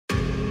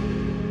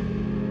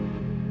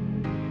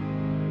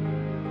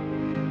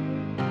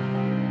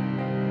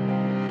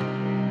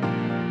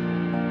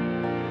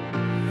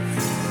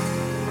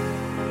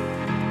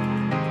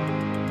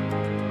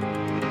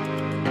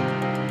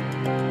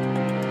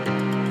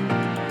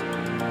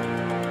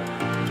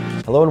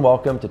Hello and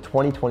welcome to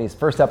 2020's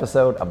first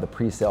episode of the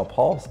Pre-Sale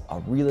Pulse, a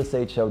real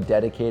estate show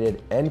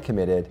dedicated and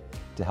committed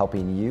to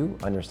helping you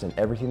understand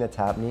everything that's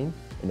happening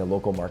in the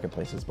local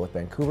marketplaces, both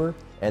Vancouver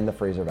and the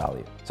Fraser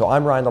Valley. So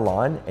I'm Ryan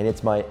DeLon, and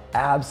it's my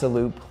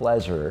absolute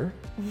pleasure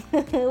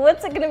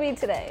What's it going to be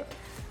today?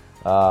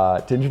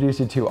 To introduce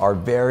you to our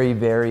very,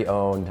 very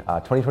own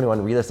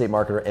 2021 Real Estate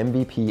Marketer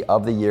MVP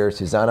of the Year,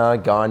 Susana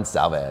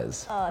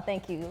Gonçalves. Oh,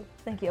 thank you.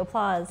 Thank you.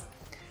 Applause.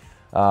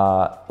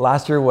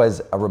 Last year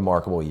was a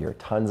remarkable year.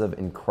 Tons of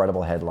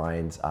incredible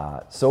headlines.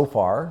 So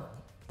far,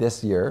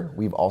 this year,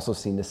 we've also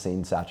seen the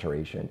same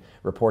saturation.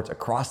 Reports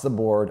across the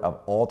board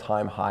of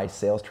all-time high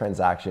sales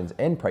transactions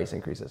and price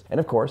increases. And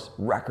of course,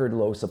 record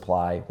low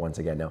supply once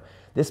again. Now,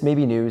 this may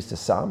be news to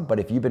some, but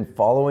if you've been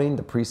following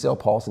the pre-sale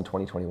pulse in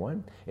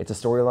 2021, it's a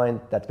storyline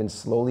that's been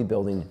slowly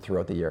building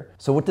throughout the year.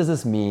 So what does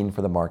this mean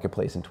for the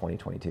marketplace in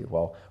 2022?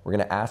 Well, we're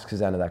gonna ask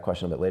Susana that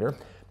question a bit later,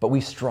 but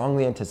we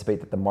strongly anticipate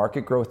that the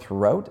market growth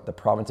throughout the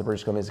province of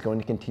British Columbia is going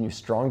to continue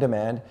strong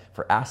demand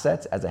for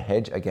assets as a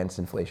hedge against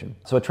inflation.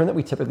 So a trend that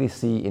we typically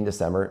see in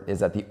December is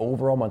that the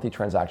overall monthly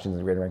transactions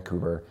in Greater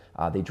Vancouver,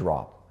 they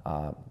drop.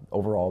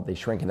 Overall, they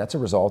shrink, and that's a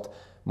result,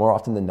 more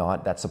often than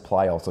not, that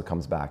supply also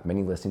comes back.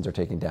 Many listings are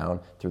taken down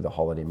through the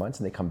holiday months,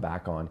 and they come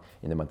back on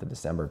in the month of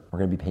December. We're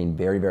gonna be paying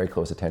very, very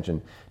close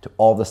attention to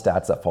all the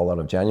stats that fall out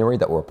of January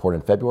that will report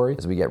in February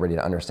as we get ready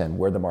to understand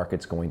where the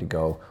market's going to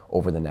go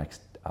over the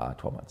next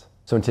 12 months.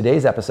 So in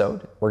today's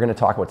episode, we're gonna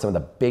talk about some of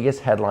the biggest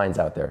headlines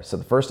out there. So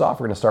first off,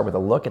 we're gonna start with a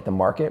look at the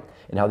market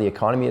and how the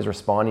economy is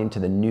responding to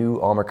the new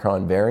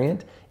Omicron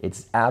variant.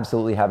 It's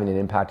absolutely having an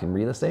impact in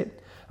real estate.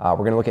 We're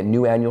gonna look at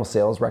new annual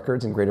sales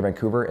records in Greater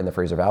Vancouver and the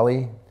Fraser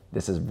Valley.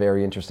 This is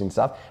very interesting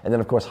stuff. And then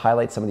of course,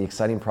 highlight some of the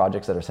exciting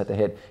projects that are set to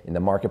hit in the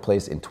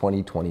marketplace in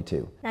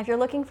 2022. Now, if you're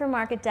looking for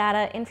market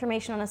data,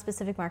 information on a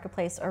specific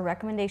marketplace, or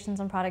recommendations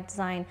on product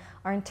design,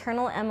 our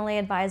internal MLA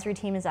advisory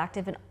team is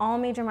active in all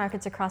major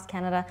markets across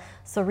Canada,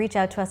 so reach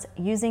out to us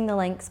using the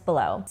links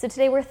below. So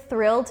today we're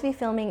thrilled to be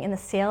filming in the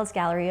sales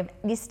gallery of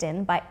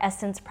Easton by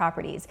Essence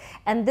Properties.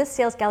 And this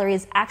sales gallery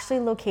is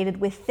actually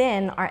located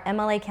within our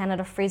MLA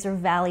Canada Fraser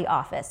Valley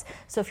office.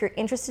 So if you're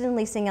interested in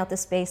leasing out this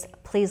space,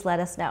 please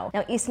let us know.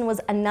 Now, Easton was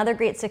another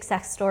great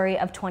success story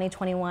of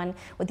 2021.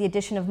 With the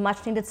addition of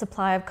much needed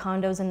supply of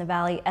condos in the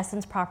valley,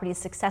 Essence Properties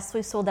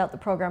successfully sold out the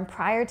program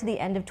prior to the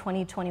end of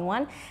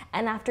 2021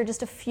 and after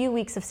just a few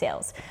weeks of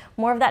sales.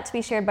 More of that to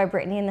be shared by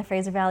Brittany in the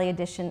Fraser Valley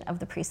edition of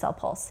the Pre-Sale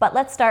Pulse. But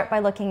let's start by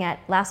looking at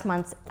last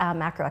month's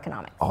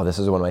macroeconomics. Oh, this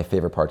is one of my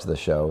favorite parts of the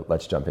show.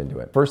 Let's jump into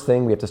it. First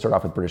thing, we have to start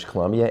off with British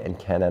Columbia and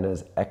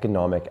Canada's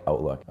economic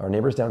outlook. Our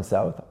neighbors down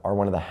south are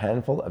one of the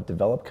handful of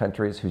developed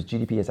countries whose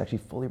GDP has actually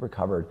fully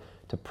recovered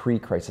to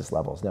pre-crisis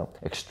levels. Now,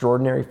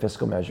 extraordinary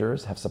fiscal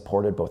measures have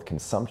supported both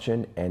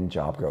consumption and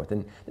job growth,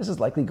 and this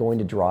is likely going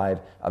to drive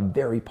a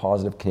very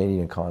positive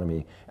Canadian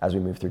economy as we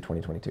move through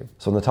 2022.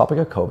 So on the topic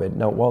of COVID,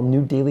 now while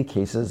new daily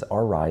cases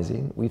are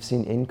rising, we've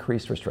seen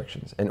increased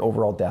restrictions and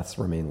overall deaths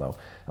remain low.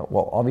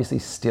 While obviously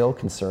still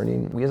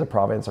concerning, we as a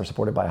province are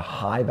supported by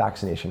high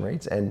vaccination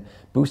rates and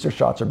booster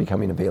shots are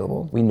becoming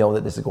available. We know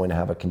that this is going to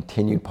have a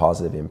continued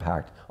positive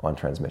impact on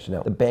transmission.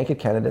 Now, the Bank of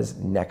Canada's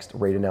next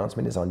rate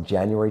announcement is on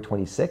January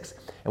 26th,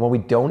 and while we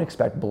don't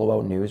expect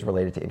blowout news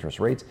related to interest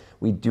rates,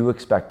 we do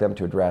expect them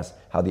to address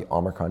how the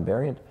Omicron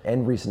variant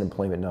and recent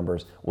employment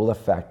numbers will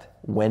affect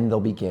when they'll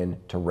begin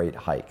to rate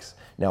hikes.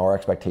 Now, our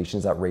expectation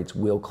is that rates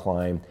will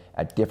climb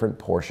at different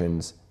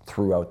portions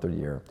throughout the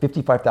year.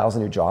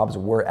 55,000 new jobs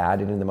were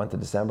added in the month of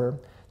December.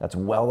 That's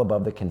well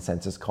above the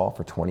consensus call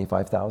for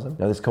 25,000.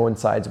 Now, this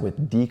coincides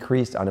with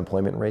decreased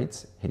unemployment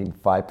rates hitting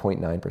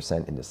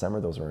 5.9% in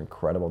December. Those are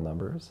incredible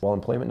numbers. While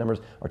employment numbers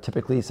are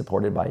typically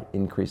supported by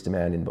increased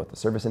demand in both the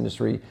service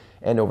industry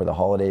and over the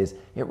holidays,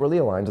 it really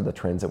aligns with the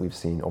trends that we've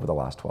seen over the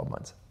last 12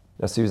 months.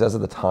 Now, Suze, as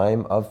of the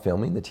time of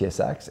filming, the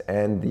TSX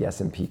and the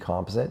S&P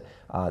composite,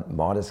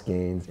 modest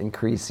gains,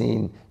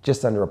 increasing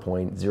just under a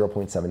point,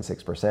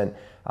 0.76%,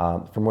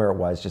 from where it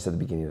was just at the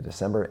beginning of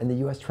December. And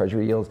the US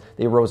Treasury yields,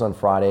 they rose on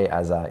Friday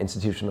as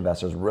institutional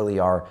investors really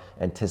are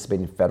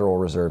anticipating Federal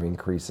Reserve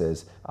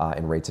increases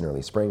in rates in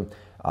early spring.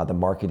 The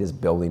market is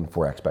building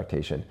for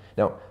expectation.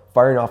 Now,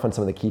 firing off on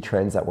some of the key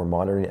trends that we're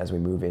monitoring as we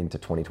move into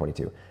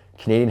 2022.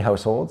 Canadian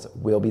households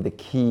will be the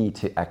key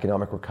to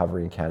economic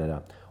recovery in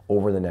Canada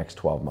over the next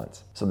 12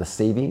 months. So the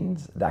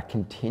savings that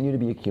continue to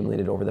be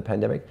accumulated over the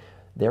pandemic,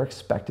 they're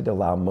expected to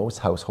allow most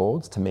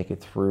households to make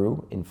it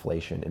through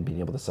inflation and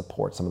being able to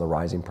support some of the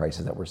rising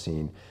prices that we're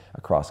seeing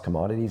across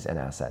commodities and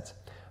assets.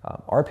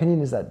 Our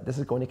opinion is that this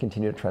is going to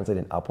continue to translate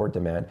in upward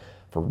demand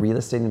for real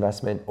estate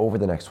investment over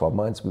the next 12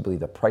 months. We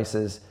believe that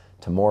prices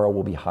tomorrow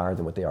will be higher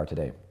than what they are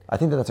today. I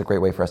think that that's a great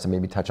way for us to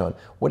maybe touch on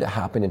what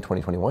happened in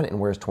 2021 and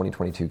where's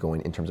 2022 going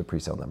in terms of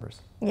pre-sale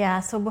numbers. Yeah,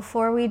 so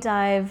before we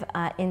dive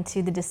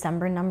into the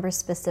December numbers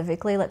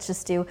specifically, let's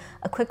just do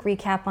a quick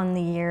recap on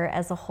the year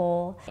as a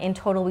whole. In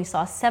total, we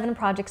saw 7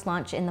 projects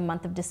launch in the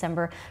month of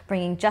December,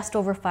 bringing just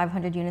over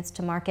 500 units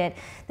to market.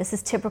 This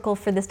is typical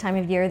for this time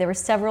of year. There were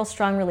several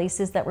strong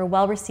releases that were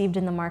well received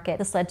in the market.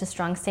 This led to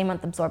strong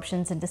same-month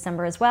absorptions in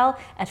December as well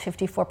at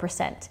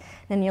 54%.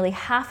 Now, nearly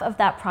half of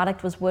that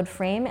product was wood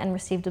frame and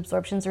received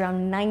absorptions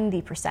around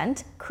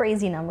 90%.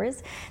 Crazy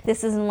numbers.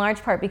 This is in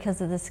large part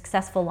because of the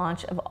successful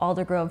launch of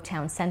Aldergrove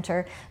Town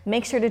Center.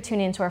 Make sure to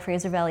tune into our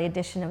Fraser Valley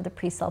edition of the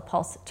Presale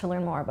Pulse to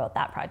learn more about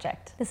that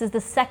project. This is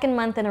the second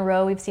month in a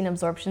row we've seen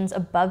absorptions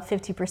above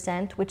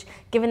 50%, which,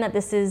 given that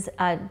this is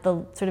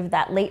the sort of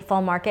that late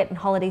fall market and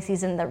holiday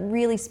season, that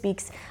really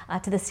speaks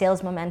to the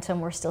sales momentum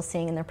we're still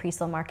seeing in the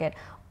presale market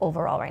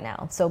overall right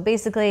now. So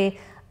basically,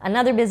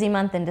 another busy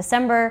month in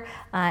December,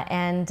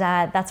 and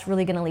that's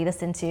really going to lead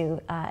us into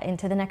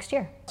the next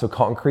year. So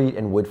concrete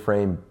and wood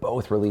frame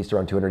both released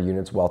around 200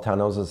 units, while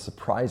townhouses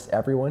surprised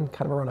everyone,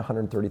 kind of around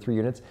 133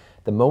 units.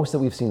 The most that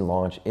we've seen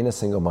launch in a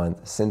single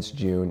month since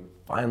June,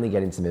 finally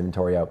getting some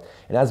inventory out.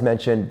 And as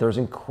mentioned, there's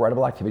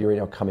incredible activity right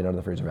now coming out of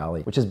the Fraser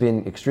Valley, which has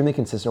been extremely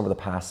consistent over the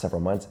past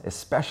several months,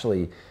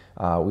 especially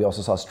we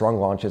also saw strong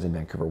launches in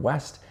Vancouver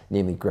West,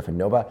 namely Griffin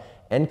Nova,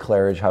 and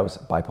Claridge House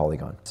by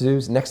Polygon.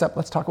 Suze, next up,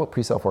 let's talk about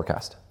pre-sale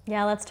forecast.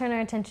 Yeah, let's turn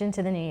our attention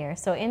to the new year.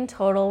 So in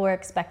total, we're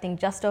expecting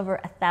just over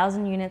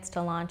 1,000 units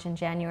to launch in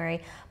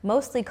January,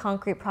 mostly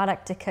concrete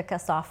product to kick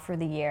us off for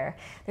the year.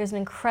 There's an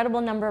incredible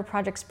number of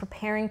projects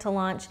preparing to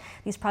launch.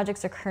 These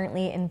projects are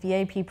currently in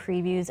VIP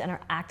previews and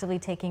are actively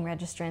taking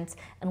registrants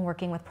and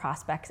working with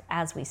prospects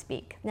as we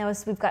speak. Now,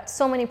 as we've got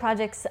so many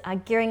projects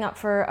gearing up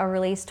for a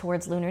release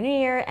towards Lunar New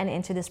Year and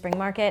into the spring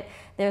market,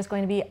 there's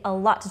going to be a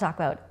lot to talk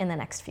about in the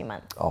next few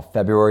months.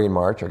 February and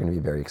March are going to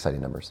be very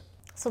exciting numbers.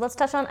 So let's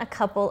touch on a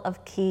couple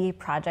of key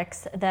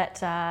projects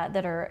that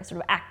are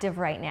sort of active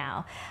right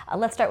now.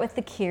 Let's start with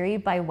the Kiri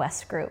by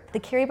West Group. The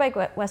Kiri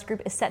by West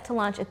Group is set to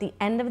launch at the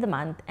end of the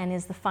month and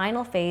is the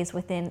final phase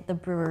within the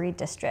Brewery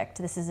District.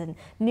 This is in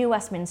New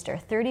Westminster,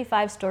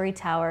 35-story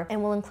tower,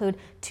 and will include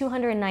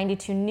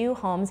 292 new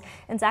homes.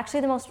 And it's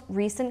actually the most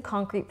recent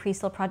concrete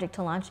presale project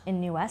to launch in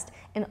New West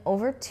in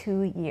over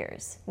 2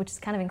 years, which is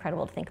kind of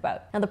incredible to think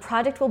about. Now, the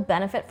project will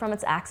benefit from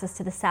its access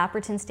to the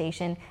Sapperton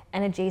Station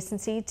and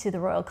adjacency to the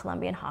Royal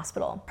Columbian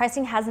Hospital.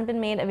 Pricing hasn't been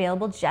made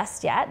available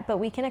just yet, but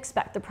we can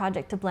expect the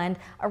project to blend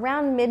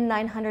around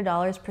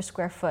mid-$900 per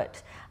square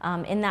foot,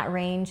 in that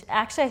range.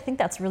 Actually, I think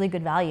that's really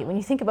good value. When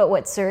you think about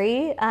what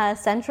Surrey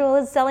Central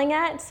is selling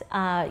at,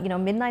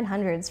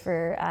 mid-900s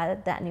for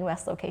that New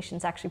West location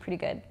is actually pretty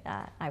good,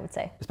 I would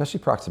say.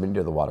 Especially proximity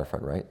to the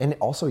waterfront, right? And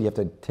also you have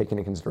to take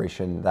into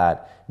consideration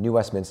that New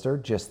Westminster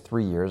just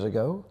 3 years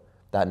ago,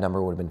 that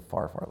number would have been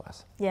far, far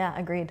less. Yeah,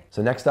 agreed.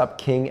 So next up,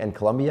 King and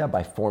Columbia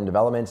by Form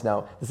Developments.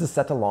 Now, this is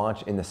set to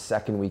launch in the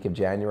second week of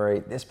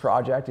January. This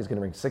project is going to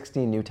bring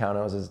 16 new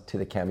townhouses to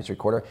the Cambie Street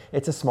corridor.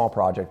 It's a small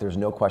project, there's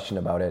no question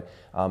about it.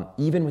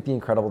 Even with the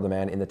incredible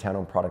demand in the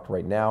townhome product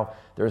right now,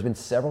 there's been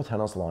several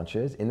townhouse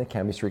launches in the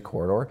Cambie Street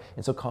corridor,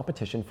 and so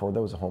competition for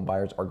those home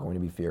buyers are going to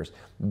be fierce.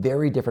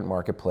 Very different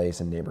marketplace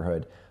and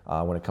neighborhood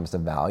when it comes to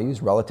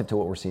values relative to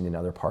what we're seeing in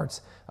other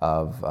parts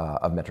of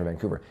Metro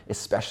Vancouver,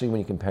 especially when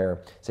you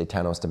compare, say,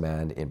 townhouse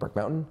demand in Brook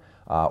Mountain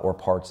or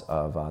parts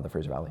of the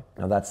Fraser Valley.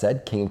 Now that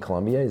said, King and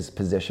Columbia is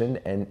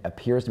positioned and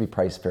appears to be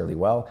priced fairly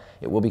well.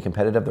 It will be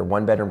competitive. They're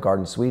one-bedroom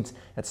garden suites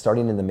that's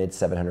starting in the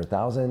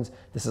mid-$700,000s.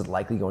 This is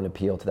likely going to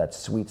appeal to that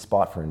sweet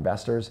spot for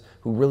investors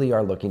who really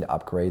are looking to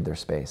upgrade their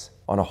space.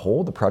 On a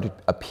whole, the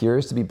project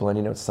appears to be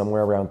blending out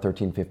somewhere around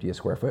 $1,350 a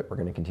square foot. We're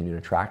going to continue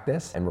to track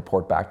this and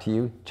report back to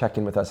you. Check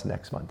in with us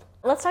next month.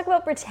 Let's talk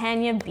about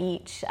Britannia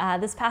Beach.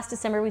 This past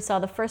December, we saw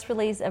the first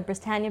release of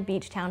Britannia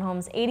Beach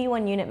Townhomes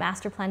 81-unit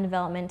master plan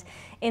development.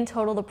 In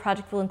total, the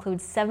project will include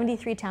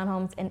 73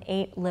 townhomes and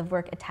 8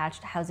 live-work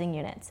attached housing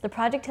units. The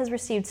project has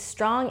received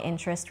strong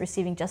interest,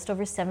 receiving just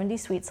over 70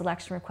 suite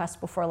selection requests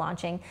before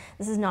launching.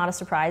 This is not a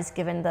surprise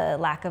given the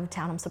lack of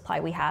townhome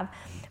supply we have.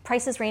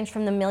 Prices range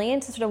from the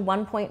million to sort of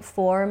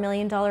 $1.4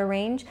 million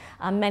range.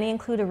 Many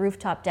include a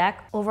rooftop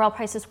deck. Overall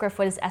price per square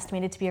foot is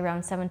estimated to be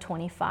around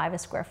 $725 a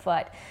square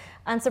foot.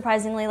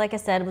 Unsurprisingly, like I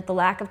said, with the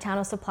lack of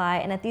townhouse supply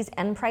and at these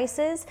end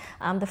prices,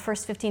 the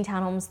first 15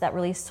 townhomes that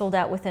released sold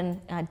out within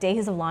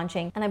days of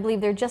launching. And I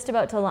believe they're just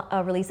about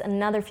to release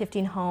another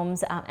 15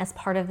 homes as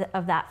part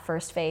of that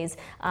first phase,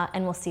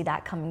 and we'll see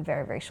that coming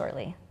very, very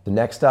shortly. The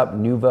next up,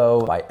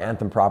 Nuvo by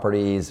Anthem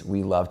Properties.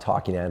 We love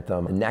talking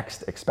Anthem. The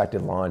next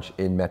expected launch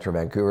in Metro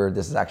Vancouver.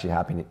 This is actually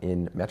happening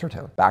in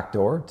Metrotown,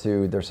 backdoor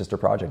to their sister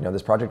project. Now,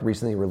 this project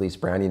recently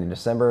released branding in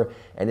December,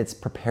 and it's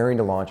preparing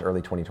to launch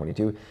early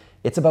 2022.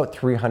 It's about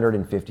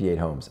 358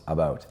 homes,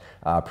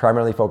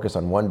 primarily focused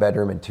on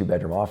 1-bedroom and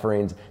 2-bedroom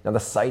offerings. Now the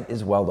site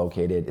is well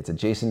located. It's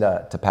adjacent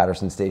to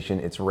Patterson Station.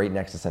 It's right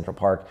next to Central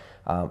Park.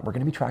 We're going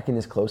to be tracking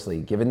this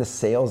closely. Given the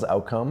sales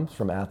outcomes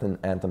from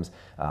Anthem's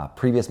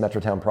previous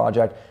Metrotown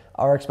project,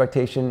 Our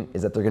expectation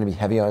is that they're going to be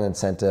heavy on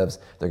incentives,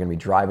 they're going to be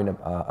driving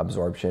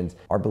absorptions.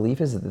 Our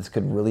belief is that this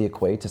could really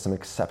equate to some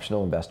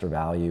exceptional investor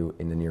value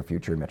in the near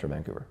future in Metro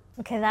Vancouver.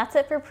 Okay, that's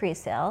it for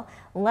pre-sale.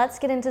 Let's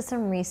get into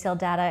some resale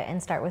data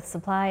and start with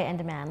supply and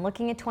demand.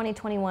 Looking at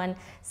 2021,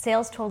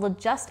 sales totaled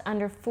just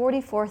under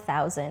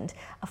 44,000,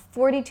 a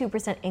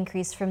 42%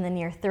 increase from the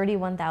near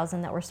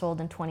 31,000 that were sold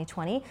in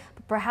 2020.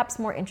 But perhaps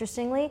more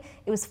interestingly,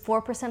 it was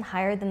 4%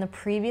 higher than the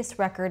previous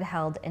record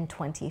held in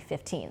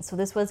 2015. So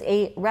this was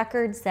a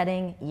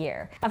record-setting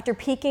year. After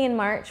peaking in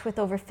March with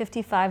over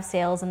 55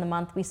 sales in the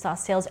month, we saw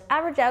sales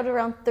average out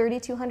around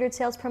 3,200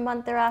 sales per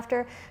month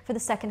thereafter for the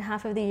second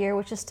half of the year,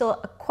 which is still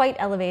quite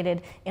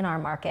elevated in our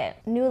market.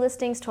 New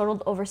listings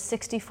totaled over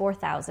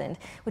 64,000,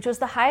 which was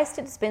the highest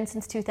it's been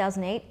since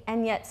 2008,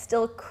 and yet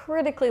still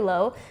critically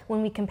low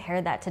when we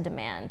compare that to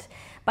demand.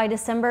 By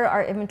December,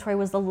 our inventory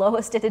was the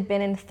lowest it had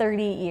been in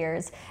 30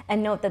 years,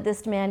 and note that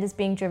this demand is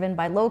being driven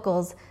by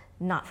locals,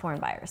 not foreign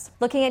buyers.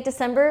 Looking at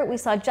December, we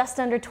saw just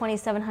under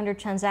 2,700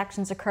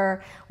 transactions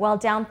occur, while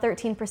down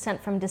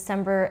 13% from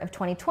December of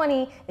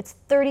 2020. It's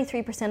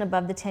 33%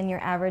 above the 10-year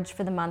average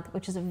for the month,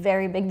 which is a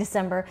very big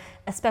December,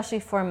 especially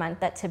for a month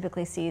that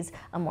typically sees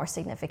a more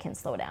significant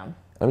slowdown.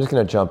 I'm just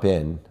going to jump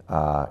in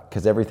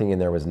because everything in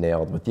there was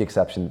nailed, with the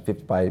exception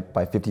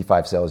by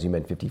 55 sales, you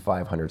meant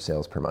 5,500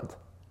 sales per month.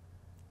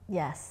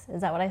 Yes,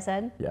 is that what I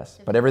said? Yes,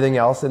 but everything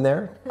else in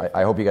there,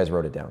 I hope you guys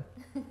wrote it down.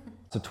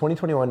 So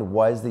 2021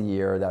 was the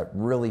year that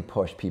really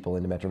pushed people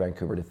into Metro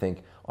Vancouver to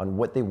think on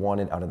what they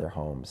wanted out of their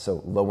homes.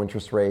 So low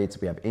interest rates,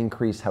 we have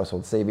increased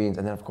household savings,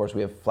 and then of course we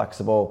have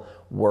flexible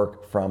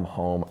work from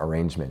home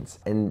arrangements.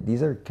 And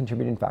these are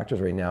contributing factors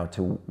right now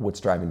to what's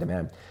driving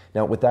demand.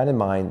 Now with that in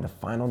mind, the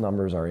final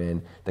numbers are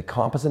in. The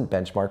composite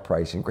benchmark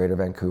price in Greater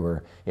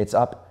Vancouver, it's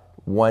up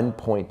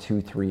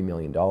 $1.23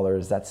 million.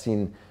 That's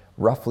seen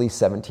roughly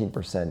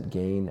 17%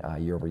 gain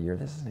year over year.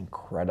 This is an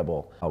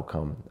incredible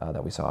outcome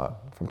that we saw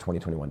from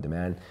 2021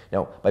 demand.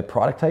 Now, by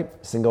product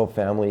type, single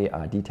family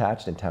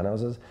detached and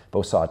townhouses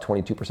both saw a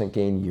 22%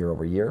 gain year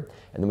over year.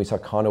 And then we saw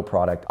condo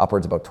product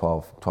upwards about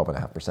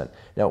 12.5%.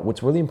 Now,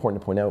 what's really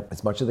important to point out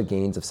is much of the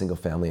gains of single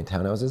family and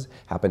townhouses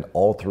happened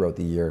all throughout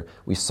the year.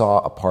 We saw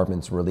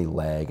apartments really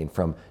lag, and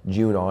from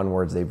June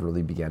onwards, they've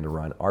really began to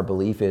run. Our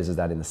belief is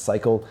that in the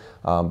cycle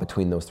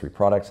between those three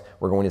products,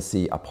 we're going to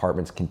see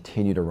apartments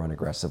continue to run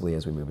aggressively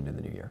as we move into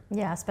the new year.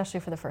 Yeah, especially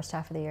for the first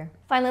half of the year.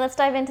 Finally, let's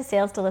dive into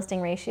sales to listing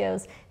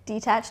ratios.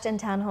 Detached and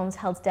townhomes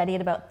held steady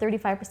at about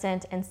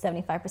 35% and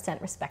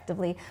 75%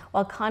 respectively,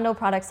 while condo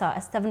products saw a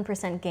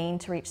 7% gain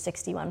to reach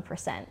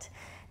 61%.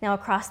 Now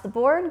across the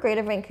board,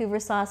 Greater Vancouver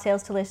saw a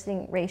sales to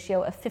listing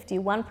ratio of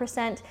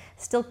 51%,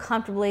 still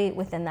comfortably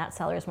within that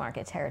seller's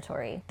market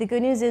territory. The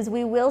good news is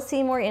we will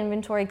see more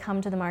inventory come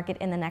to the market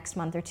in the next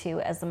month or two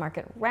as the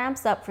market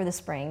ramps up for the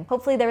spring.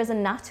 Hopefully there is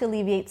enough to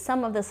alleviate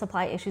some of the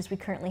supply issues we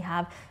currently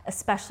have,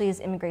 especially as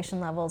immigration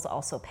levels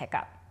also pick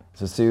up.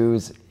 So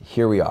Suze,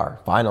 here we are,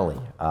 finally.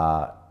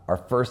 Our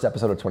first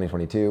episode of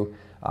 2022.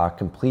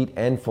 Complete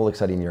and full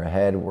exciting year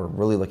ahead. We're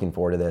really looking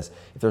forward to this.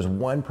 If there's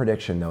one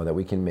prediction though that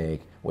we can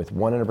make with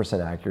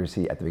 100%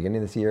 accuracy at the beginning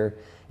of this year,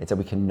 it's that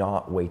we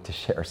cannot wait to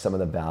share some of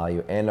the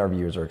value and our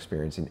viewers are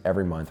experiencing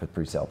every month with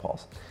Presale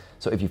Pulse.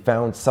 So if you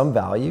found some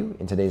value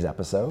in today's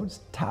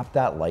episodes, tap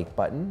that like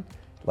button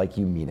like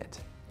you mean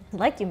it.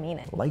 Like you mean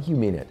it. Like you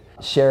mean it.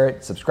 Share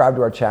it, subscribe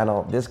to our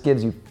channel. This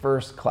gives you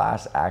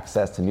first-class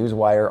access to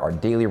Newswire, our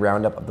daily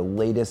roundup of the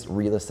latest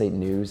real estate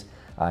news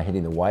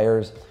hitting the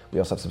wires. We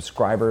also have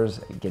subscribers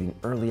getting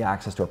early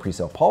access to our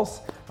Presale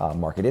Pulse,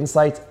 market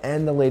insights,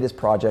 and the latest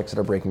projects that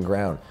are breaking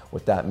ground.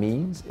 What that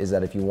means is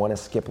that if you want to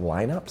skip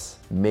lineups,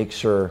 make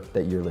sure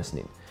that you're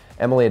listening.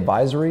 MLA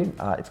Advisory,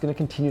 it's going to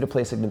continue to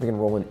play a significant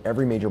role in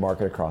every major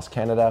market across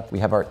Canada. We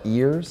have our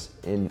ears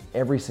in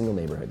every single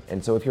neighborhood.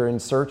 And so if you're in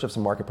search of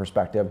some market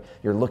perspective,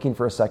 you're looking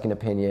for a second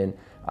opinion,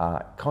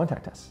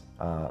 contact us,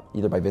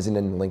 either by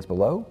visiting the links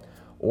below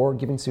or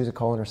giving Suze a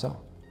call on her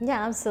cell.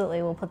 Yeah,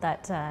 absolutely. We'll put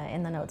that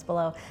in the notes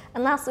below.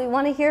 And lastly, we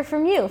want to hear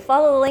from you.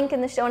 Follow the link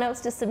in the show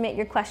notes to submit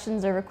your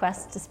questions or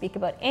requests to speak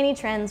about any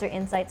trends or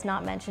insights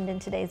not mentioned in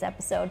today's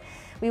episode.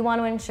 We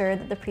want to ensure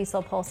that the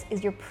Presale Pulse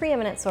is your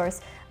preeminent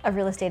source of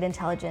real estate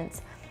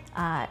intelligence.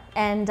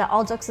 And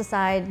all jokes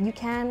aside, you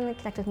can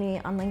connect with me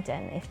on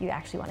LinkedIn if you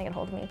actually want to get a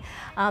hold of me.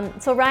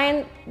 So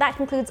Ryan, that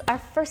concludes our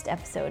first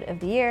episode of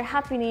the year.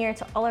 Happy New Year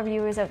to all our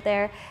viewers out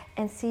there,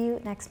 and see you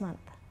next month.